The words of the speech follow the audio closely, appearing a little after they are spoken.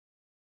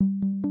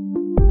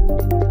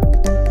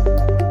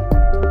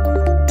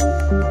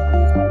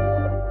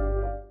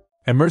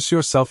Immerse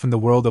yourself in the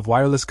world of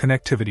wireless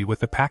connectivity with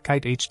the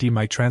PAKITE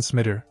HDMI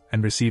transmitter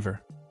and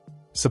receiver.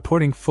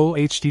 Supporting full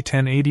HD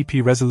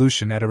 1080p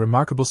resolution at a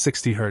remarkable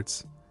 60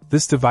 Hz,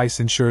 this device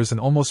ensures an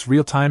almost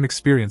real-time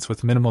experience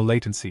with minimal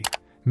latency,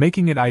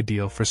 making it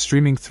ideal for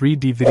streaming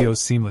 3D videos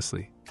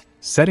seamlessly.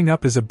 Setting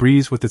up is a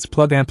breeze with its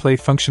plug-and-play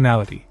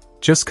functionality.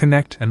 Just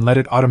connect and let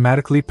it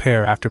automatically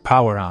pair after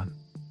power on.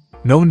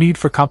 No need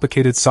for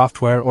complicated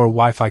software or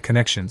Wi-Fi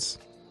connections.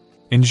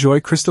 Enjoy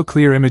crystal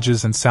clear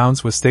images and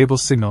sounds with stable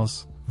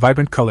signals,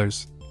 vibrant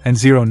colors, and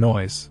zero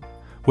noise.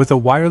 With a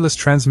wireless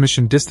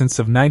transmission distance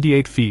of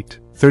 98 feet,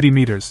 30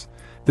 meters,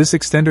 this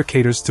extender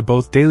caters to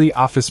both daily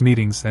office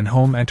meetings and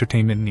home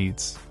entertainment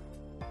needs.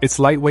 Its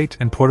lightweight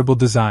and portable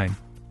design,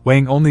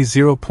 weighing only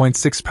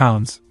 0.6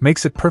 pounds,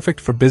 makes it perfect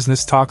for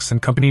business talks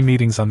and company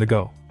meetings on the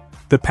go.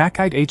 The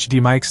PAKITE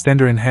HDMI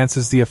extender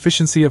enhances the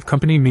efficiency of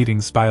company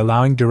meetings by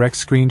allowing direct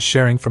screen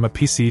sharing from a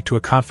PC to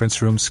a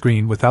conference room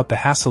screen without the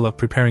hassle of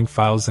preparing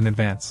files in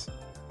advance.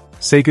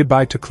 Say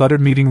goodbye to cluttered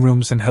meeting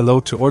rooms and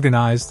hello to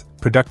organized,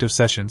 productive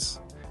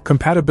sessions.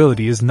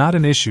 Compatibility is not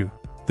an issue.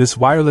 This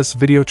wireless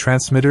video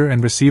transmitter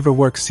and receiver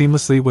work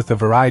seamlessly with a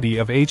variety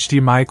of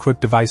HDMI-equipped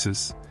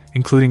devices,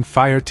 including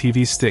Fire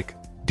TV stick,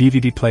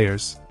 DVD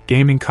players,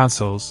 gaming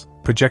consoles,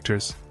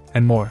 projectors,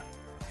 and more.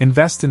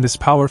 Invest in this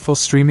powerful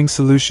streaming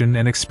solution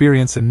and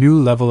experience a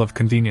new level of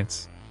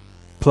convenience.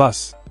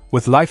 Plus,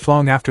 with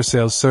lifelong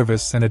after-sales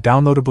service and a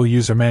downloadable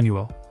user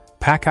manual,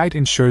 PAKITE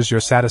ensures your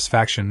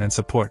satisfaction and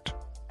support.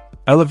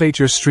 Elevate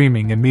your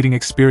streaming and meeting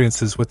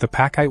experiences with the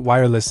PAKITE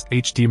wireless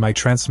HDMI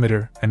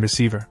transmitter and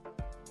receiver.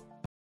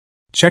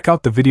 Check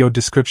out the video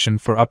description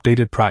for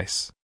updated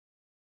price.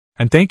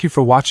 And thank you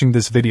for watching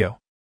this video.